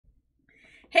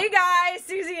Hey guys,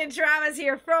 Susie and Travis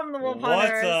here from the Wolf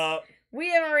HunterZ. What's up?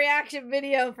 We have a reaction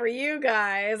video for you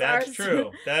guys. That's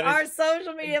true. That our is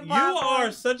social media platforms. You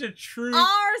are such a true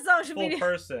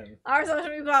person. Our social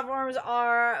media platforms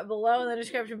are below in the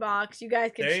description box. You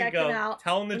guys can check them out.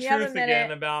 Tell them the truth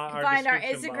again about our find our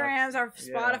description Instagrams, box.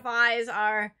 our Spotify's,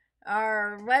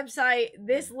 our website,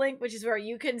 this link, which is where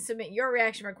you can submit your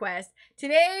reaction request.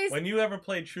 When you ever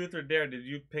played Truth or Dare, did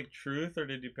you pick Truth or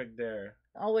did you pick Dare?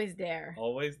 Always Dare.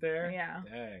 Always Dare? Yeah.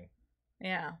 Dang.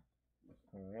 Yeah.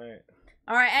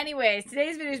 All right, anyways,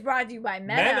 today's video is brought to you by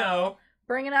Menno,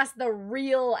 bringing us the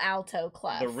real alto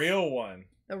clef. The real one.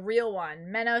 The real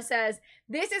one. Menno says,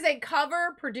 this is a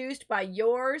cover produced by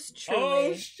yours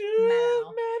truly, oh, shoot,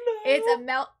 Menno. It's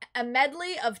a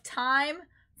medley of Time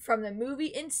from the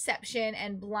movie Inception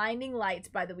and Blinding Lights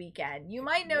by The Weeknd. You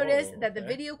might notice that the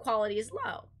video quality is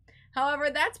low. However,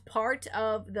 that's part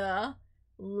of the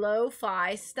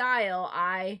lo-fi style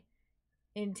I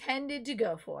intended to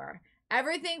go for.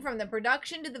 Everything from the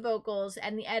production to the vocals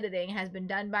and the editing has been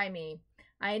done by me.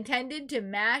 I intended to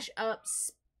mash up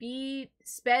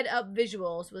sped up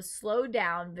visuals with slowed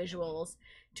down visuals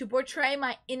to portray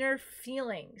my inner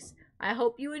feelings. I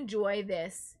hope you enjoy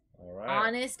this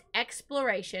honest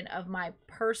exploration of my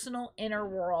personal inner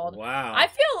world. Wow. I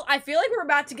feel like we're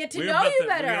about to get to know you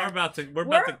better. We're about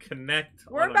to connect.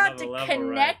 We're about to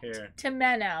connect right to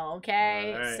Menno,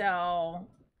 okay? Right. So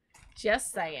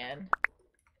just saying.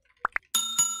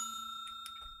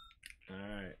 All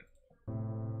right.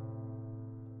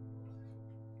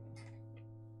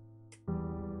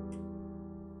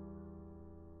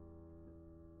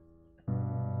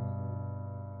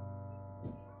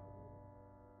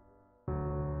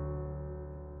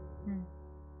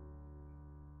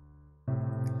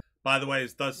 By the way,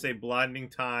 it does say Blinding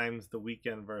Times, The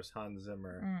Weeknd versus Hans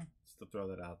Zimmer. Just to throw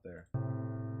that out there.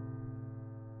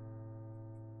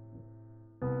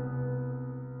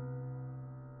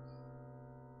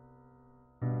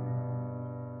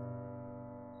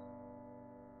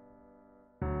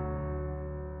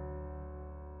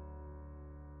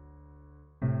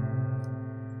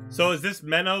 So is this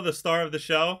Menno the star of the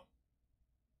show?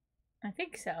 I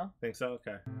think so. Think so?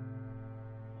 Okay.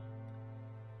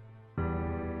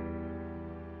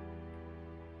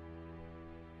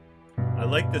 I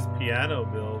like this piano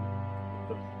build.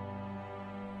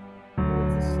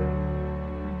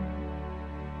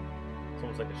 It's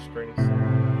almost like a string set.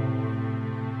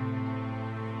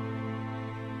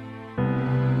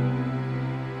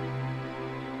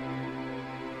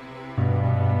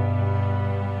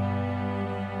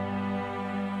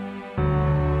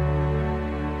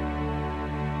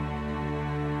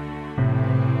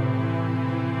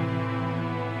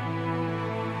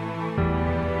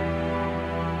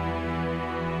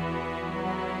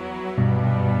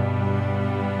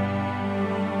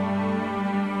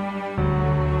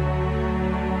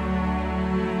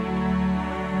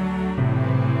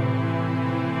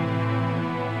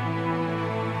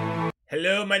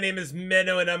 Hello, my name is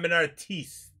Menno and I'm an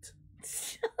artiste.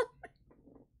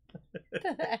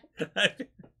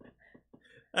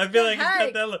 I feel like he's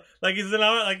got that look, like he's an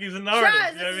artist, you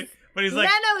know what I mean? But he's like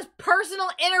Menno's personal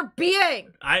inner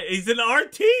being. He's an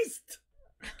artiste.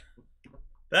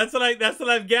 That's what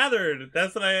I've gathered.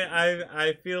 That's what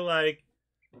I feel like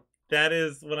that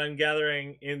is what I'm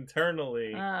gathering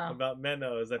internally about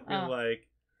Menno is I feel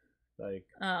like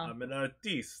I'm an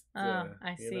artiste.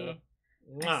 I see. Know?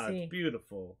 Wow, it's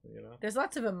beautiful, you know. There's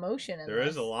lots of emotion in this. There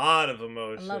is a lot of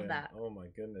emotion. I love that. Oh my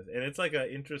goodness. And it's like an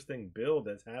interesting build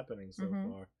that's happening so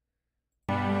far.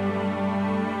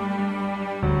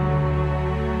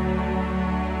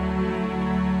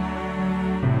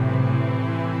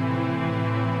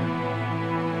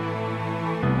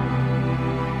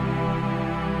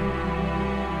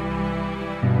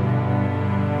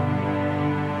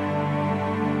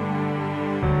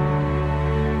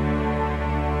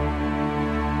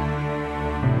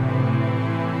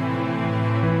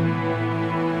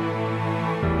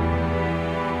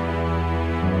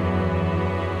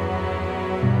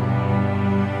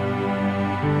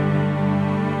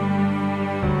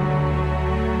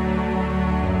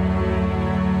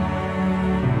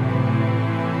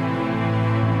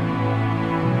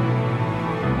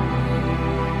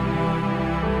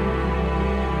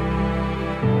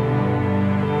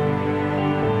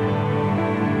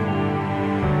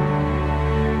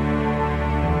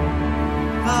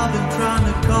 I've been trying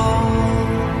to call.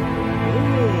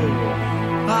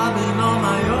 I've been on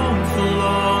my own for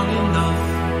long enough.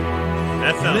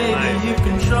 That sounds Maybe nice. you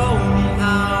can show me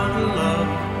how to love.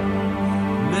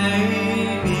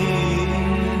 Maybe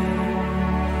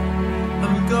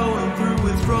I'm going through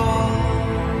withdrawal.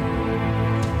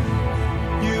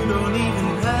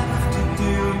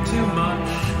 much.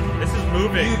 This is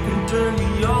moving. You can turn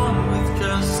me on with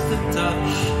just a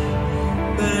touch,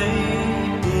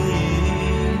 baby.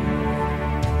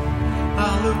 I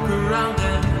look around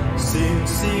and Sin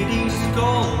City's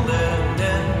cold and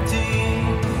empty.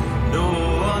 No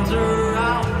one's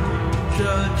around to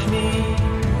judge me.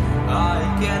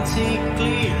 I can see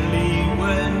clearly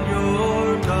when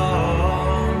you're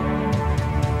gone.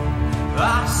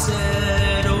 I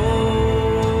said, oh,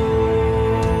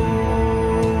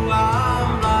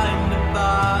 I'm blinded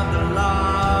by the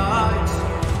lights.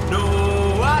 No,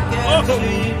 I can't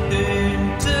sleep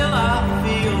until I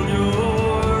feel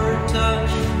your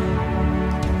touch.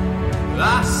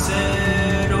 I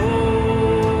said, oh,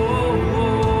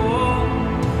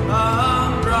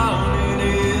 I'm drowning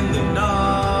in the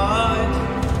night.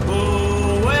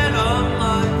 Oh, when I'm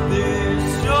like this,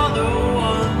 you're the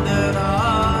one that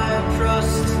I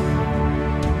trust.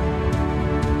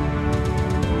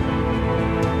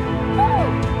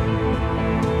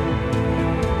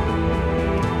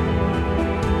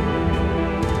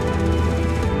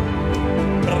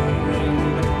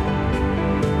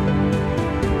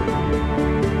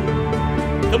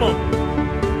 Come on.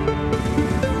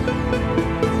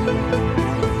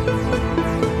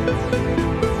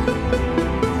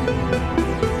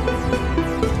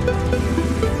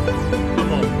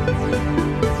 Come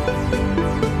on.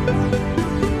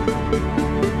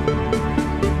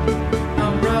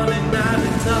 I'm running out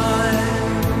of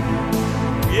time,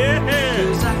 Yeah.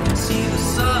 'cause I can see the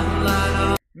sunlight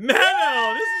up.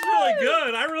 Menno, this is really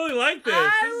good. I really like this.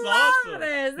 This is awesome.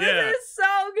 This. This Yeah. is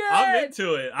so good. I'm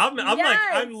into it. I'm like, Yes.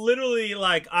 I'm literally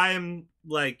like, I'm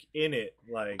like in it.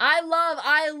 Like, I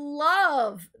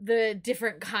love the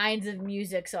different kinds of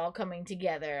musics all coming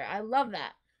together. I love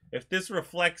that. if this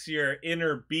reflects your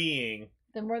inner being,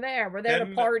 Then we're there. We're there to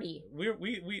Then- party. we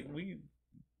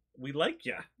like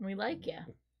ya. We like you.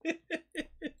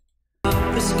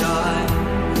 The sky,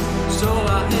 so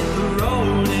I hit the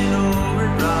road in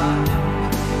overdrive,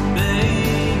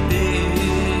 baby.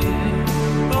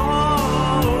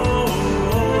 Oh,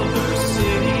 the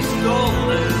city's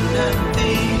cold and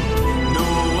empty. No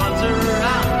one's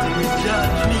around to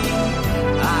judge me.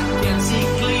 I can see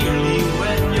clearly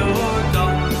when you're gone.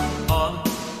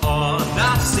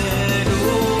 I said, oh,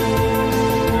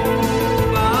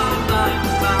 I'm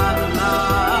blinded by the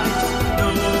lights. No,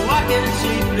 I can't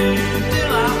sleep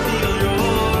until I feel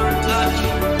your touch.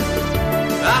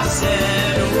 I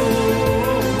said, oh,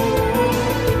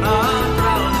 I'm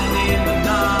drowning in the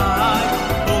night.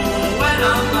 Oh, when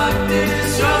I'm like this,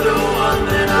 you're the one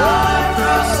that I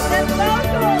trust. That's so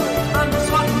cool. I'm just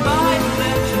walking by to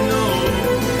let you know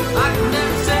I can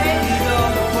never say it on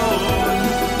the phone.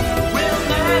 We'll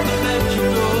never let you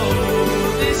go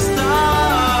this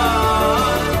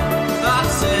time. I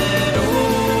said, oh,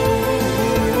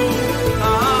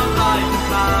 I'm blinded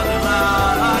by the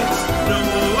lights. No,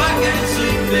 I can't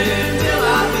sleep until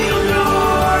I feel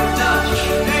your touch.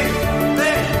 Hey,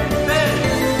 hey, hey.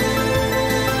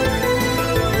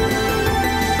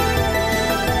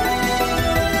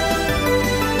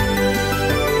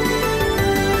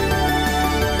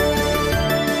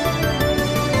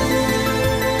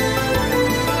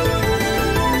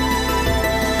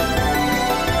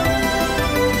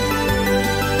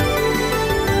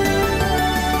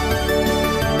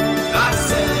 I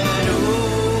said, oh,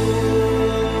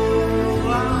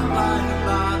 I'm blinded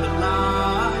by the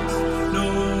lights. No,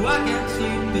 I can't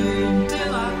sleep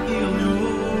until I feel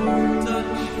your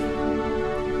touch.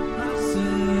 I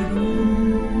said,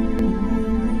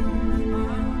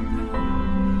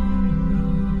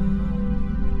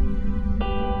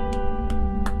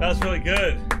 That was really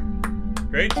good.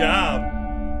 Great job.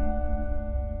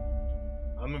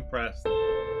 I'm impressed.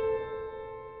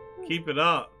 Keep it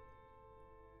up.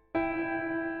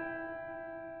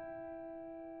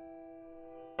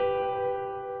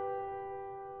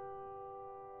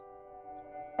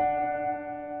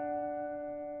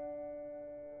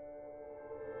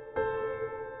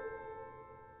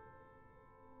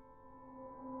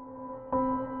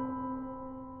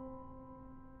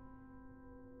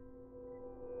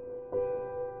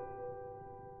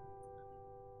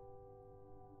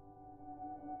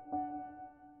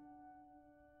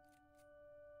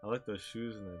 I like those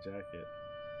shoes and the jacket.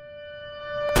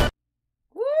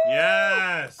 Woo!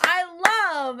 Yes. I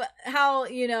love how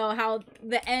how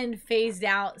the end phased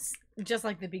out just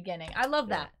like the beginning. I love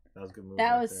that. That was a good move.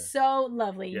 That right was there. so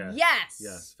lovely. Yes. Yes.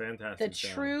 Yes, fantastic. The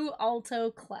sound. true alto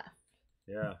clef.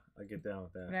 Yeah, I get down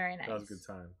with that. Very nice. That was a good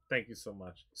time. Thank you so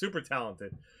much. Super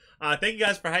talented. Thank you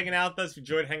guys for hanging out with us. If you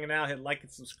enjoyed hanging out, hit like and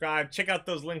subscribe. Check out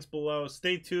those links below.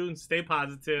 Stay tuned. Stay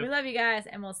positive. We love you guys,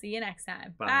 and we'll see you next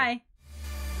time. Bye. Bye.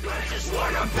 I just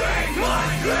wanna be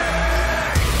my